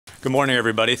Good morning,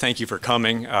 everybody. Thank you for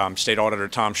coming. I'm State Auditor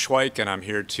Tom Schweich, and I'm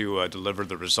here to deliver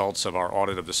the results of our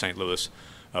audit of the St. Louis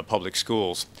public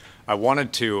schools. I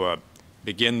wanted to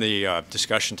begin the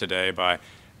discussion today by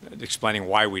explaining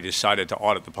why we decided to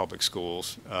audit the public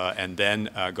schools, and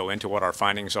then go into what our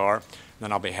findings are.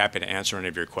 Then I'll be happy to answer any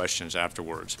of your questions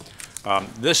afterwards.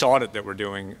 This audit that we're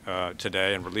doing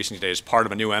today and releasing today is part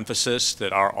of a new emphasis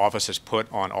that our office has put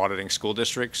on auditing school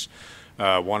districts.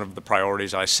 One of the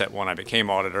priorities I set when I became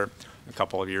auditor a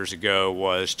couple of years ago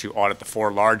was to audit the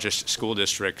 4 largest school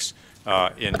districts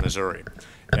in Missouri.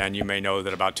 And you may know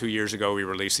that about 2 years ago we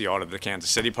released the audit of the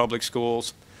Kansas City Public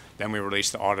Schools. Then we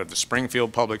released the audit of the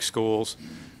Springfield Public Schools.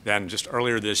 Then just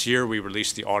earlier this year we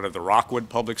released the audit of the Rockwood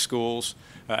Public Schools.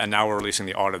 And now we're releasing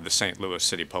the audit of the St. Louis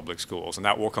City Public Schools. And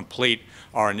that will complete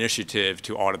our initiative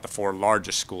to audit the 4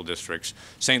 largest school districts.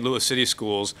 St. Louis City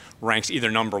Schools ranks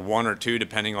either number 1 or 2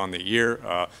 depending on the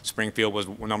year. Springfield was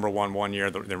number 1 one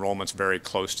year. The enrollment's very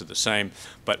close to the same.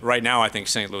 But right now I think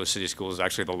St. Louis City Schools is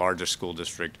actually the largest school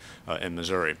district in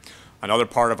Missouri. Another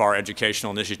part of our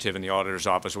educational initiative in the auditor's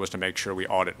office was to make sure we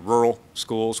audit rural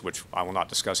schools, which I will not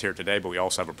discuss here today, but we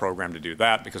also have a program to do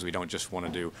that because we don't just want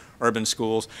to do urban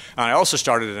schools. And I also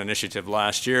started an initiative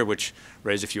last year which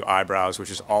raised a few eyebrows, which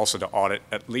is also to audit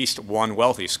at least 1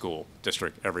 wealthy school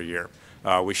district every year.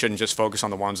 We shouldn't just focus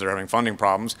on the ones that are having funding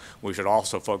problems. We should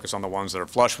also focus on the ones that are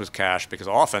flush with cash, because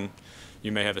often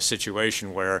you may have a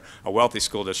situation where a wealthy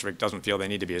school district doesn't feel they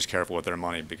need to be as careful with their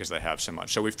money because they have so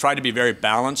much. So we've tried to be very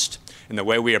balanced in the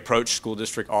way we approach school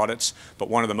district audits, but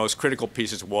one of the most critical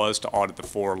pieces was to audit the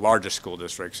 4 largest school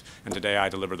districts, and today I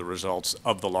deliver the results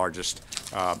of the largest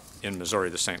in Missouri,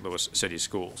 the St. Louis City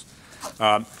Schools.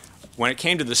 When it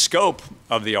came to the scope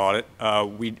of the audit,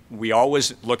 we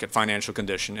always look at financial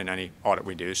condition in any audit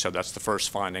we do, so that's the first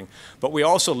finding. But we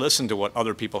also listen to what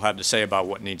other people have to say about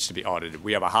what needs to be audited.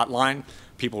 We have a hotline.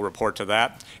 People report to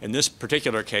that. In this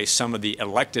particular case, some of the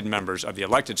elected members of the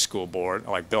elected school board,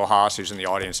 like Bill Haas, who's in the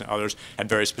audience, and others, had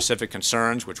very specific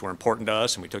concerns which were important to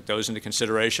us, and we took those into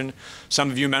consideration.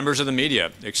 Some of you members of the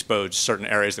media exposed certain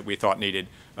areas that we thought needed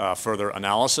further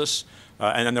analysis.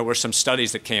 And then there were some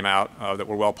studies that came out that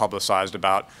were well publicized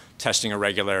about testing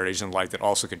irregularities and like that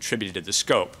also contributed to the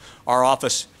scope. Our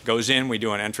office goes in, we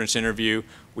do an entrance interview,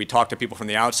 we talk to people from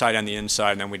the outside and the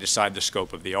inside, and then we decide the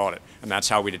scope of the audit. And that's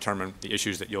how we determine the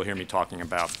issues that you'll hear me talking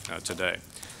about today.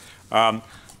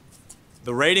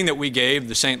 The rating that we gave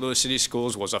the St. Louis City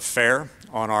Schools was a fair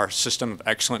on our system of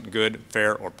excellent, good,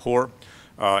 fair, or poor.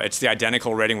 It's the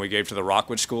identical rating we gave to the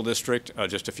Rockwood School District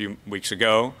just a few weeks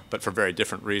ago, but for very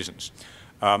different reasons.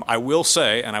 I will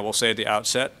say, and I will say at the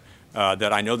outset,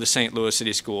 that I know the St. Louis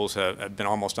City Schools have been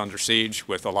almost under siege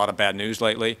with a lot of bad news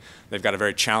lately. They've got a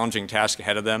very challenging task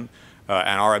ahead of them,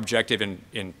 and our objective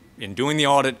in doing the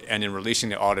audit and in releasing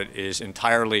the audit is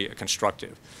entirely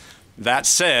constructive. That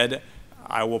said,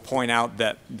 I will point out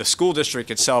that the school district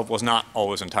itself was not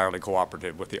always entirely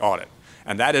cooperative with the audit.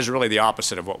 And that is really the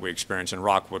opposite of what we experienced in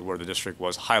Rockwood, where the district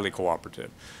was highly cooperative.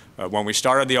 When we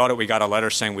started the audit, we got a letter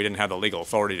saying we didn't have the legal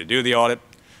authority to do the audit.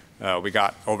 We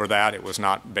got over that. It was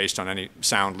not based on any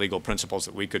sound legal principles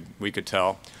that we could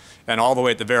tell. And all the way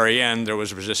at the very end, there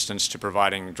was resistance to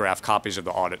providing draft copies of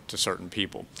the audit to certain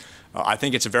people. I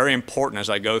think it's very important as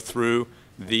I go through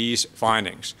these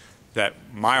findings that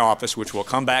my office, which will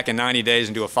come back in 90 days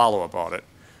and do a follow-up audit,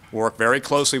 work very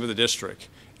closely with the district,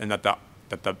 and that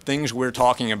the things we're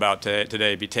talking about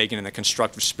today be taken in the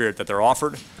constructive spirit that they're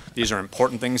offered. These are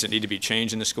important things that need to be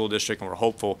changed in the school district, and we're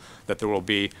hopeful that there will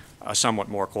be a somewhat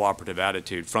more cooperative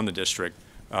attitude from the district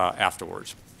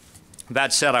afterwards.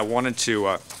 That said, I wanted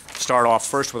to start off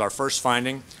first with our first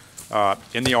finding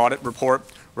in the audit report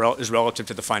is relative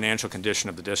to the financial condition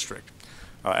of the district.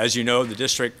 As you know, the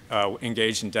district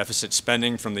engaged in deficit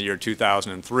spending from the year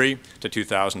 2003 to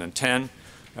 2010.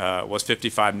 Was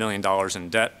 $55 million in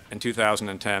debt in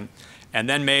 2010, and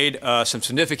then made some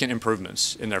significant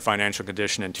improvements in their financial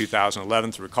condition in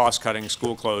 2011 through cost cutting,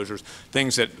 school closures,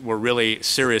 things that were really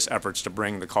serious efforts to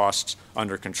bring the costs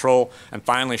under control, and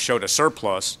finally showed a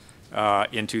surplus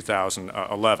in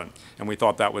 2011. And we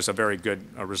thought that was a very good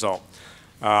result.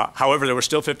 However, there was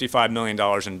still $55 million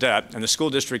in debt, and the school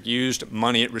district used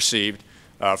money it received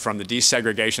from the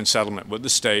desegregation settlement with the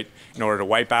state in order to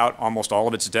wipe out almost all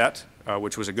of its debt,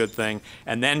 which was a good thing,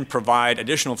 and then provide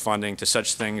additional funding to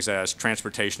such things as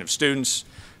transportation of students,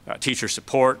 teacher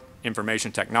support,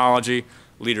 information technology,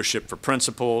 leadership for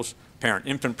principals,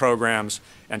 parent-infant programs,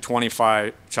 and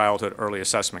 25 childhood early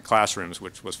assessment classrooms,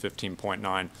 which was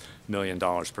 $15.9 million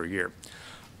per year.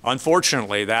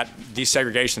 Unfortunately, that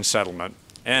desegregation settlement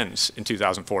ends in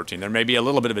 2014. There may be a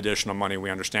little bit of additional money, we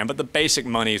understand, but the basic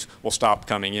monies will stop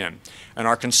coming in. And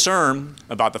our concern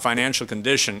about the financial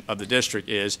condition of the district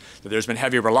is that there's been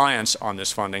heavy reliance on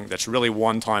this funding that's really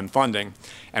one-time funding,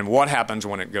 and what happens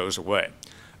when it goes away.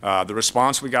 The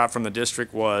response we got from the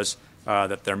district was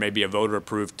that there may be a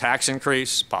voter-approved tax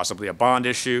increase, possibly a bond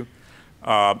issue.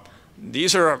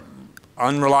 These are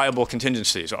unreliable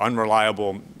contingencies, or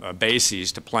unreliable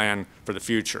bases to plan for the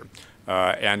future.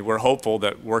 And we're hopeful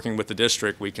that working with the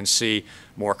district, we can see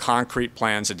more concrete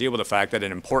plans to deal with the fact that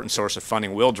an important source of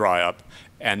funding will dry up,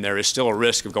 and there is still a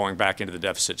risk of going back into the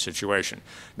deficit situation.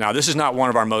 Now, this is not one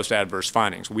of our most adverse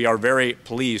findings. We are very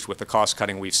pleased with the cost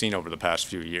cutting we've seen over the past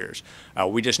few years.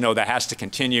 We just know that has to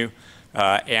continue.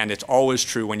 And it's always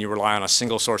true when you rely on a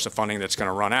single source of funding that's going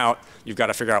to run out. You've got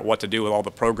to figure out what to do with all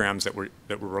the programs that we're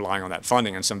relying on that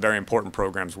funding, and some very important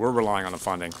programs we're relying on the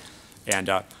funding. And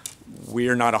we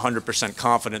are not 100%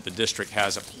 confident the district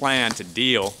has a plan to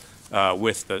deal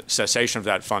with the cessation of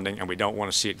that funding, and we don't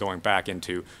want to see it going back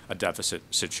into a deficit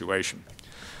situation.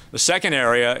 The second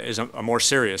area is a more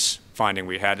serious finding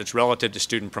we had. It's relative to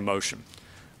student promotion.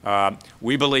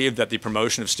 We believe that the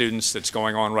promotion of students that's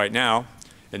going on right now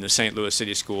in the St. Louis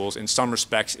City Schools, in some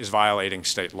respects, is violating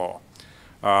state law.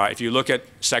 If you look at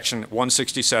Section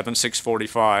 167,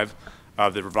 645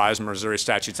 of the revised Missouri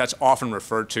statutes, that's often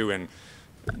referred to in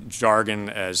jargon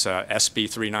as SB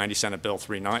 390, Senate Bill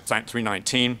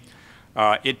 319.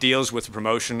 It deals with the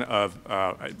promotion of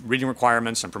reading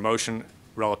requirements and promotion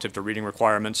relative to reading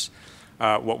requirements.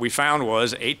 What we found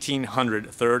was 1,800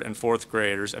 third and fourth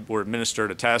graders were administered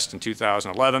a test in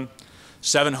 2011.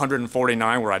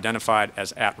 749 were identified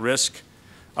as at risk.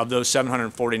 Of those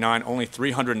 749, only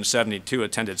 372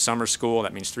 attended summer school.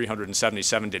 That means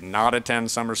 377 did not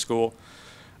attend summer school.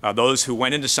 Those who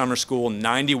went into summer school,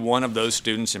 91 of those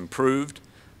students improved.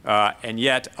 And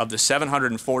yet, of the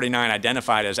 749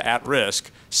 identified as at risk,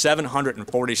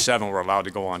 747 were allowed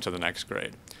to go on to the next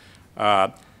grade.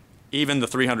 Even the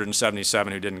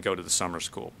 377 who didn't go to the summer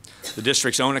school. The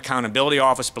district's own accountability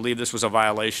office believed this was a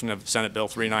violation of Senate Bill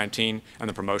 319 and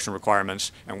the promotion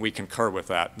requirements, and we concur with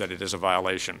that it is a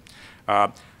violation.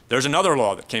 There's another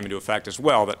law that came into effect as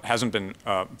well that hasn't been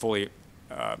fully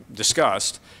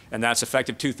discussed, and that's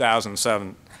effective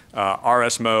 2007.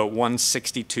 RSMO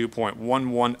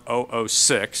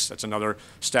 162.11006, that's another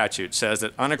statute, says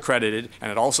that unaccredited, and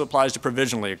it also applies to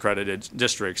provisionally accredited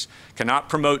districts, cannot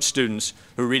promote students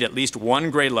who read at least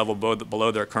one grade level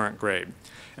below their current grade.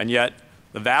 And yet,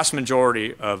 the vast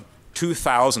majority of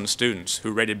 2,000 students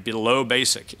who rated below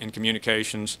basic in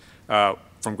communications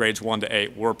from grades 1 to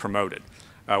 8 were promoted.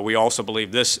 We also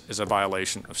believe this is a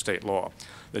violation of state law.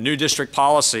 The new district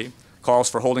policy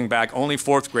calls for holding back only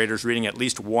fourth graders reading at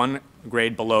least one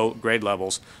grade below grade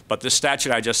levels, but this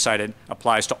statute I just cited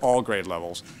applies to all grade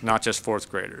levels, not just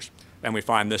fourth graders, and we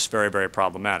find this very, very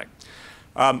problematic.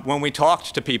 When we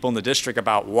talked to people in the district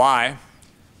about why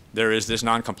there is this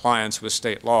noncompliance with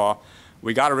state law,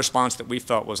 we got a response that we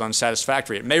felt was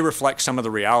unsatisfactory. It may reflect some of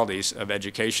the realities of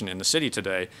education in the city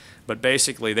today, but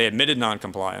basically they admitted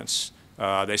noncompliance.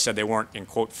 They said they weren't in,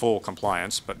 quote, full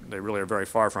compliance, but they really are very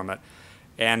far from it.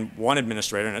 And one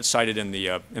administrator, and it's cited in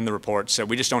the report, said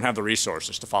we just don't have the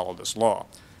resources to follow this law.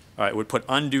 It would put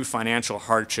undue financial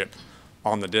hardship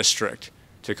on the district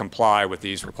to comply with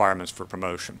these requirements for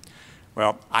promotion.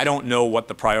 Well, I don't know what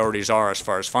the priorities are as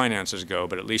far as finances go,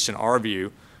 but at least in our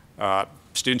view,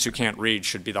 students who can't read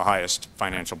should be the highest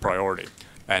financial priority.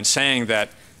 And saying that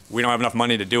we don't have enough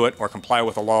money to do it or comply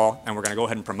with the law, and we're going to go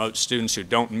ahead and promote students who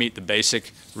don't meet the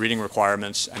basic reading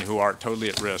requirements and who are totally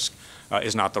at risk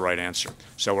is not the right answer.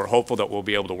 So we're hopeful that we'll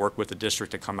be able to work with the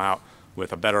district to come out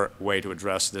with a better way to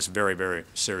address this very, very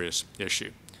serious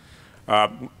issue.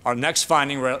 Our next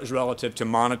finding is relative to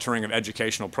monitoring of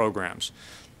educational programs.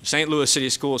 St. Louis City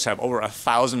Schools have over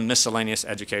 1,000 miscellaneous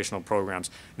educational programs.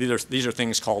 These are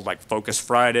things called like Focus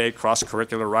Friday,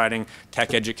 cross-curricular writing,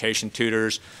 tech education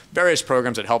tutors, various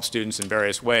programs that help students in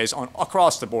various ways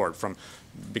across the board, from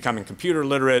becoming computer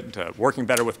literate to working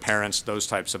better with parents, those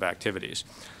types of activities.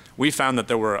 We found that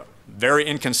there were very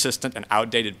inconsistent and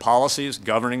outdated policies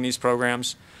governing these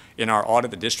programs. In our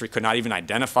audit, the district could not even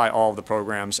identify all of the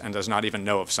programs and does not even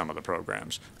know of some of the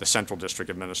programs, the central district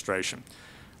administration.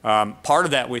 Part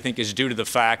of that, we think, is due to the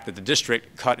fact that the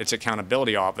district cut its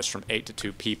accountability office from 8 to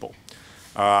 2 people.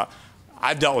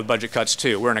 I've dealt with budget cuts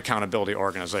too. We're an accountability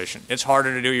organization. It's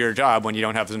harder to do your job when you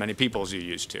don't have as many people as you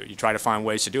used to. You try to find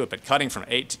ways to do it, but cutting from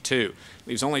 8 to 2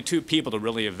 leaves only 2 people to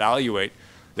really evaluate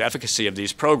the efficacy of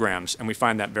these programs, and we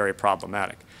find that very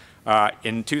problematic.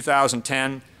 In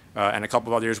 2010, and a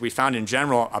couple of other years, we found in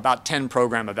general about 10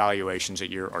 program evaluations a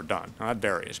year are done. Now, that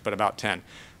varies, but about 10.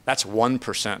 That's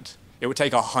 1%. It would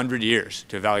take 100 years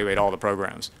to evaluate all the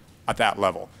programs at that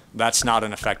level. That's not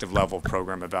an effective level of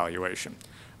program evaluation.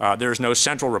 There is no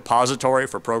central repository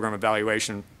for program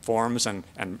evaluation forms and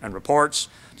reports,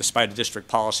 despite a district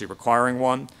policy requiring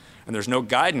one. And there's no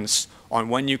guidance on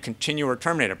when you continue or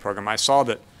terminate a program. I saw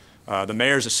that the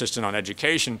mayor's assistant on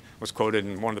education was quoted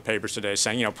in one of the papers today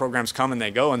saying, you know, programs come and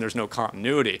they go and there's no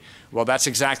continuity. Well, that's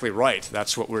exactly right.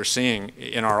 That's what we're seeing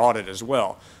in our audit as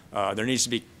well. There needs to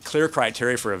be clear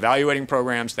criteria for evaluating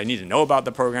programs. They need to know about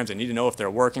the programs. They need to know if they're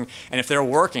working. And if they're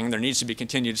working, there needs to be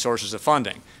continued sources of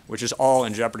funding, which is all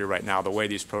in jeopardy right now, the way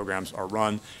these programs are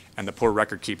run and the poor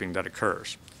record keeping that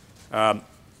occurs.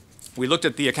 We looked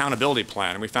at the accountability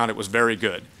plan and we found it was very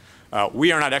good.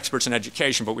 We are not experts in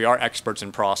education, but we are experts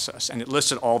in process, and it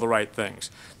listed all the right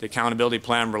things. The accountability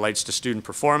plan relates to student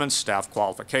performance, staff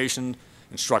qualification,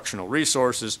 instructional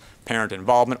resources, parent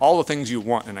involvement, all the things you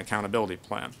want in an accountability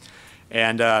plan.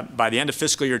 And by the end of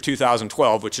fiscal year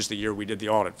 2012, which is the year we did the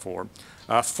audit for,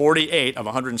 48 of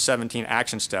 117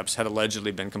 action steps had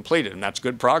allegedly been completed, and that's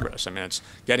good progress. I mean, it's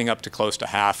getting up to close to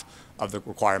half of the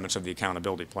requirements of the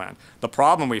accountability plan. The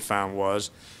problem we found was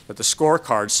that the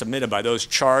scorecards submitted by those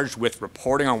charged with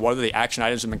reporting on whether the action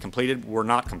items had been completed were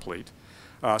not complete.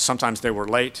 Sometimes they were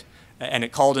late, and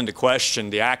it called into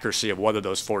question the accuracy of whether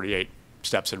those 48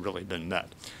 steps had really been met.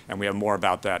 And we have more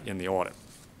about that in the audit.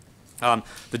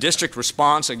 The district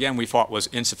response, again, we thought was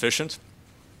insufficient.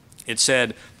 It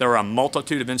said there are a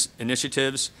multitude of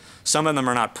initiatives. Some of them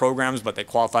are not programs, but they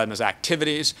qualify them as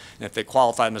activities. And if they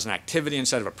qualify them as an activity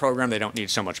instead of a program, they don't need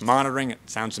so much monitoring. It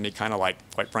sounds to me kind of like,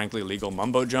 quite frankly, legal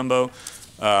mumbo-jumbo.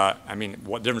 I mean,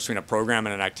 what difference between a program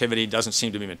and an activity doesn't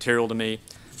seem to be material to me.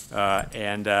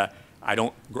 I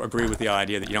don't agree with the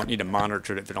idea that you don't need to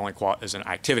monitor it if it only is an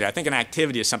activity. I think an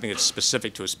activity is something that's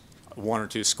specific to one or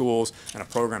two schools, and a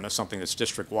program is something that's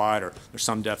district-wide, or there's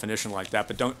some definition like that.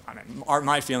 But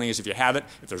my feeling is if you have it,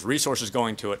 if there's resources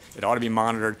going to it, it ought to be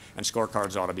monitored, and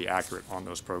scorecards ought to be accurate on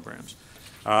those programs.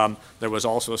 There was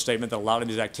also a statement that a lot of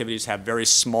these activities have very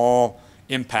small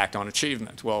impact on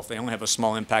achievement. Well, if they only have a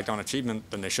small impact on achievement,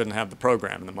 then they shouldn't have the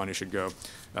program, and the money should go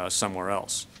somewhere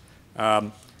else.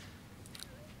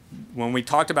 When we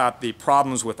talked about the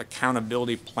problems with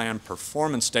accountability plan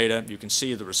performance data, you can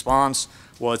see the response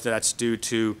was that's due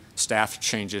to staff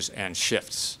changes and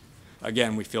shifts.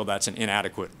 Again, we feel that's an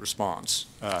inadequate response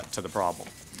to the problem.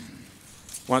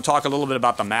 I want to talk a little bit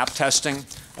about the map testing.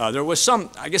 There was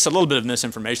I guess a little bit of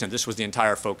misinformation that this was the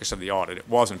entire focus of the audit. It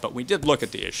wasn't, but we did look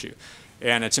at the issue.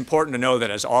 And it's important to know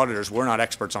that as auditors, we're not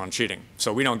experts on cheating.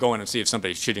 So we don't go in and see if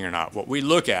somebody's cheating or not. What we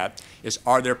look at is,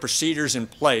 are there procedures in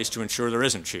place to ensure there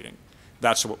isn't cheating?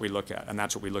 That's what we look at, and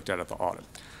that's what we looked at the audit.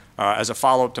 As a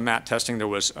follow-up to MAT testing, there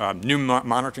was new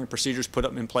monitoring procedures put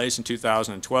up in place in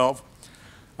 2012.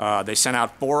 They sent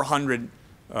out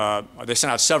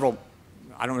several,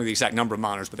 I don't know the exact number of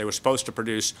monitors, but they were supposed to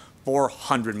produce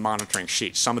 400 monitoring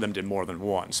sheets. Some of them did more than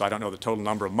one, so I don't know the total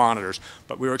number of monitors,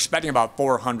 but we were expecting about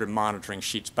 400 monitoring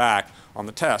sheets back on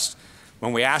the test.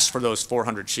 When we asked for those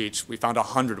 400 sheets, we found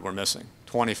 100 were missing,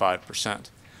 25%.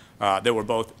 There were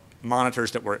both monitors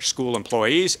that were school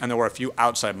employees, and there were a few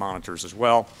outside monitors as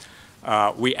well.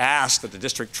 We asked that the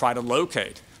district try to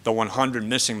locate the 100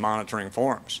 missing monitoring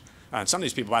forms. And some of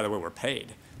these people, by the way, were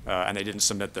paid, and they didn't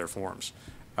submit their forms.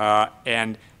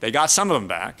 And they got some of them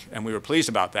back, and we were pleased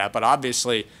about that, but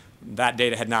obviously that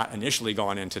data had not initially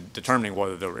gone into determining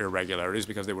whether there were irregularities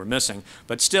because they were missing.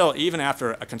 But still, even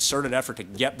after a concerted effort to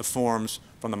get the forms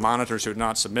from the monitors who had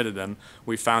not submitted them,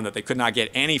 we found that they could not get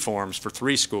any forms for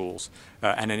 3 schools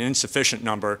and an insufficient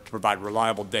number to provide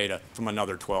reliable data from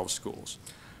another 12 schools.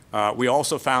 We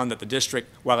also found that the district,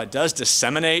 while it does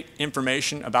disseminate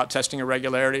information about testing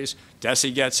irregularities,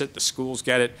 DESE gets it, the schools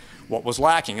get it, what was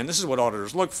lacking, and this is what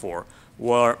auditors look for,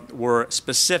 were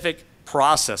specific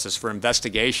processes for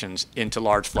investigations into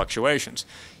large fluctuations.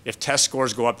 If test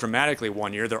scores go up dramatically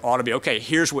one year, there ought to be, okay,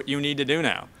 here's what you need to do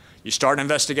now. You start an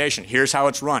investigation, here's how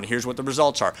it's run, here's what the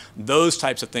results are. Those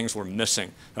types of things were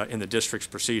missing in the district's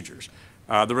procedures.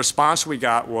 The response we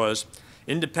got was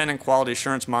independent quality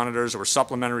assurance monitors or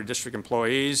supplementary district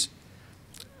employees,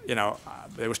 you know,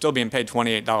 they were still being paid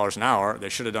 $28 an hour. They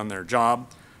should have done their job.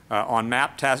 On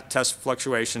MAP test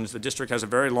fluctuations, the district has a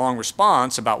very long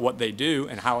response about what they do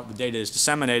and how the data is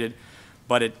disseminated,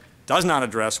 but it does not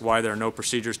address why there are no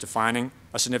procedures defining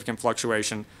a significant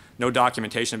fluctuation, no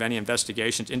documentation of any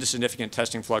investigations into significant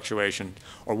testing fluctuation,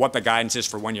 or what the guidance is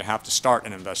for when you have to start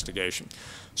an investigation.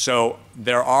 So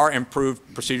there are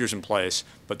improved procedures in place,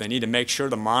 but they need to make sure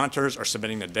the monitors are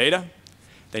submitting the data,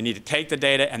 They need to take the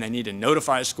data and they need to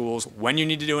notify schools when you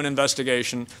need to do an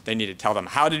investigation. They need to tell them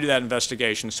how to do that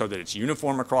investigation so that it's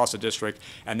uniform across the district.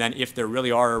 And then if there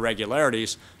really are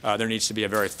irregularities, there needs to be a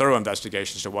very thorough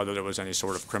investigation as to whether there was any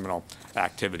sort of criminal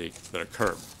activity that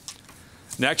occurred.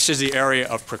 Next is the area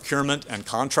of procurement and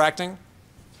contracting.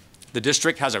 The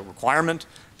district has a requirement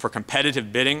for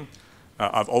competitive bidding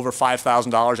of over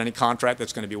 $5,000, any contract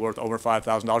that's going to be worth over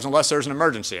 $5,000 unless there's an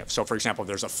emergency. So for example, if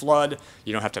there's a flood,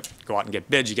 you don't have to go out and get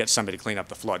bids, you get somebody to clean up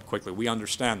the flood quickly. We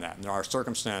understand that, and there are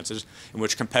circumstances in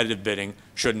which competitive bidding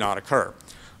should not occur.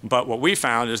 But what we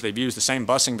found is they've used the same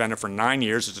busing vendor for 9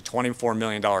 years. It's a $24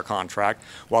 million contract.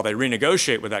 While they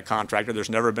renegotiate with that contractor, there's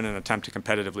never been an attempt to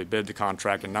competitively bid the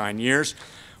contract in 9 years.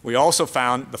 We also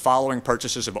found the following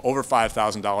purchases of over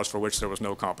 $5,000 for which there was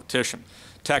no competition: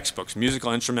 textbooks,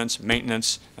 musical instruments,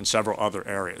 maintenance, and several other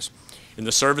areas. In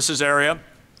the services area,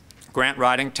 grant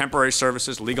writing, temporary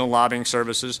services, legal lobbying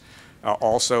services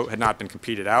also had not been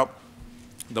competed out.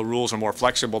 The rules are more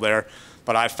flexible there,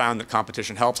 but I found that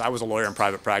competition helps. I was a lawyer in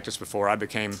private practice before I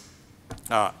became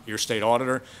your state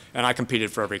auditor, and I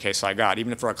competed for every case I got.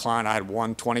 Even for a client I had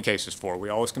won 20 cases for, we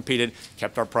always competed,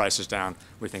 kept our prices down.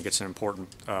 We think it's an important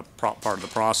part of the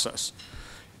process.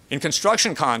 In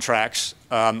construction contracts,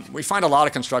 we find a lot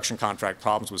of construction contract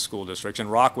problems with school districts. In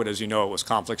Rockwood, as you know, it was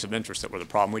conflicts of interest that were the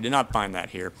problem. We did not find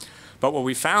that here. But what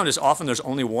we found is often there's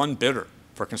only one bidder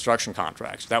for construction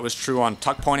contracts. That was true on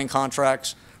tuck pointing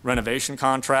contracts, renovation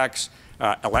contracts,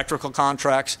 electrical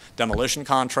contracts, demolition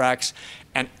contracts,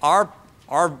 and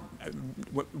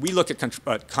we look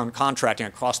at contracting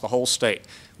across the whole state.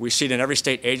 We see it in every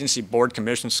state agency, board,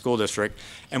 commission, school district,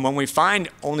 and when we find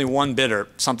only one bidder,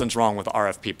 something's wrong with the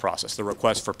RFP process, the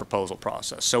request for proposal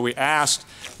process. So we asked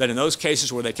that in those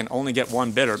cases where they can only get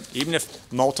one bidder, even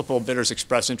if multiple bidders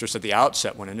express interest at the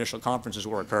outset when initial conferences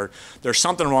were occurred, there's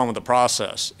something wrong with the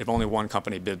process if only one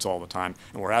company bids all the time.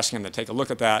 And we're asking them to take a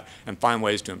look at that and find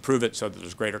ways to improve it so that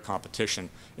there's greater competition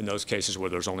in those cases where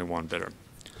there's only one bidder.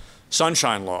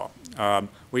 Sunshine law.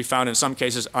 We found in some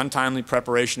cases untimely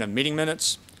preparation of meeting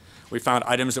minutes. We found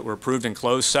items that were approved in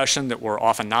closed session that were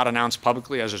often not announced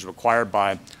publicly as is required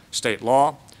by state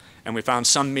law. And we found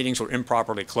some meetings were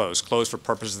improperly closed for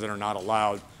purposes that are not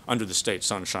allowed under the state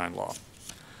sunshine law.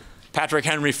 Patrick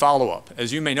Henry follow-up.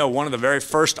 As you may know, one of the very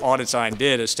first audits I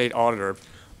did as state auditor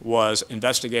was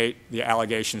investigate the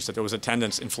allegations that there was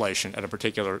attendance inflation at a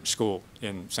particular school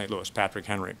in St. Louis, Patrick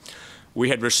Henry. We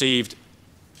had received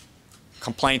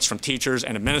complaints from teachers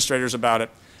and administrators about it.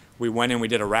 We went in, we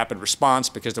did a rapid response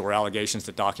because there were allegations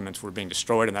that documents were being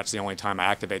destroyed, and that's the only time I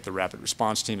activate the rapid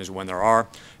response team is when there are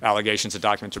allegations that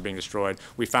documents are being destroyed.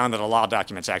 We found that a lot of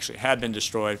documents actually had been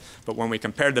destroyed, but when we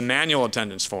compared the manual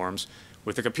attendance forms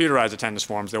with the computerized attendance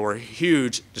forms, there were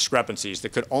huge discrepancies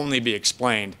that could only be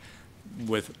explained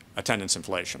with attendance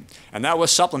inflation. And that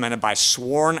was supplemented by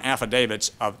sworn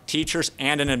affidavits of teachers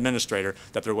and an administrator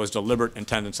that there was deliberate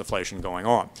attendance inflation going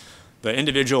on. The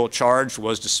individual charged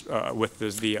was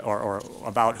or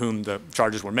about whom the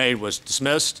charges were made was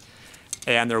dismissed,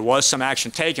 and there was some action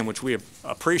taken, which we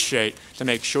appreciate, to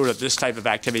make sure that this type of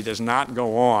activity does not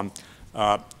go on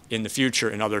in the future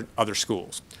in other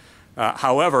schools.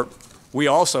 However, we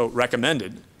also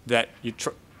recommended that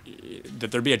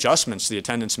there be adjustments to the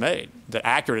attendance made, that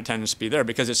accurate attendance be there,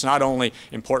 because it's not only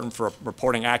important for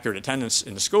reporting accurate attendance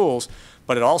in the schools,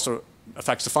 but it also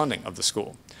affects the funding of the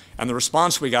school. And the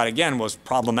response we got, again, was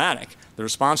problematic. The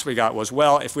response we got was,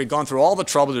 well, if we'd gone through all the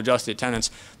trouble to adjust the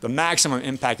attendance, the maximum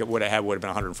impact it would have had would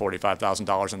have been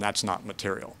 $145,000, and that's not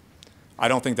material. I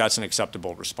don't think that's an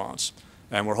acceptable response,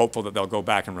 and we're hopeful that they'll go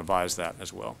back and revise that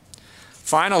as well.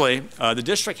 Finally, the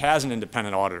district has an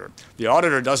independent auditor. The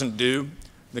auditor doesn't do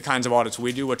the kinds of audits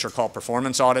we do, which are called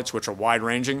performance audits, which are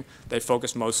wide-ranging. They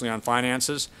focus mostly on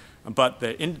finances. But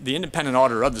the independent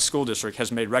auditor of the school district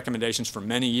has made recommendations for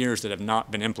many years that have not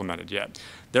been implemented yet.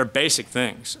 They're basic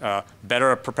things: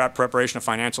 better preparation of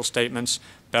financial statements,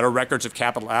 better records of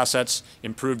capital assets,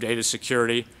 improved data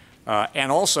security,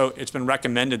 and also it's been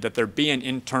recommended that there be an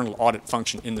internal audit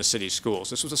function in the city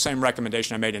schools. This was the same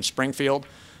recommendation I made in Springfield,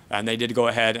 and they did go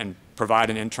ahead and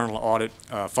provide an internal audit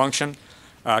function.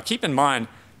 Keep in mind,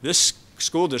 this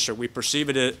school district, we perceive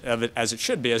it as it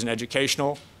should be, as an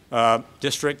educational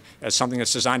district, as something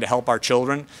that's designed to help our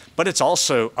children, but it's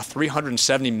also a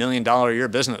 $370 million a year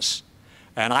business.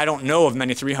 And I don't know of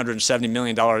many $370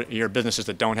 million a year businesses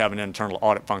that don't have an internal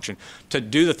audit function to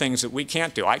do the things that we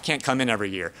can't do. I can't come in every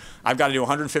year. I've got to do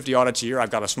 150 audits a year. I've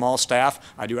got a small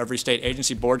staff. I do every state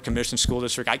agency, board, commission, school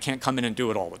district. I can't come in and do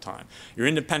it all the time. Your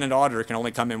independent auditor can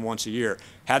only come in once a year.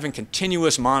 Having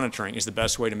continuous monitoring is the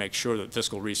best way to make sure that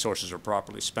fiscal resources are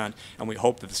properly spent, and we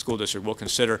hope that the school district will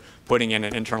consider putting in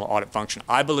an internal audit function.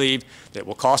 I believe that it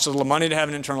will cost a little money to have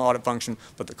an internal audit function,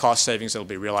 but the cost savings that will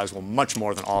be realized will much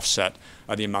more than offset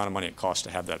the amount of money it costs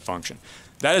to have that function.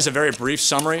 That is a very brief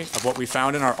summary of what we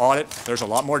found in our audit. There's a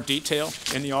lot more detail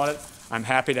in the audit. I'm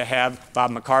happy to have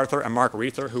Bob MacArthur and Mark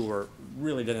Reether, who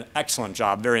really did an excellent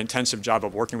job, very intensive job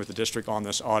of working with the district on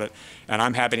this audit. And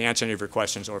I'm happy to answer any of your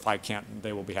questions, or if I can't,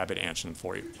 they will be happy to answer them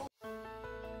for you.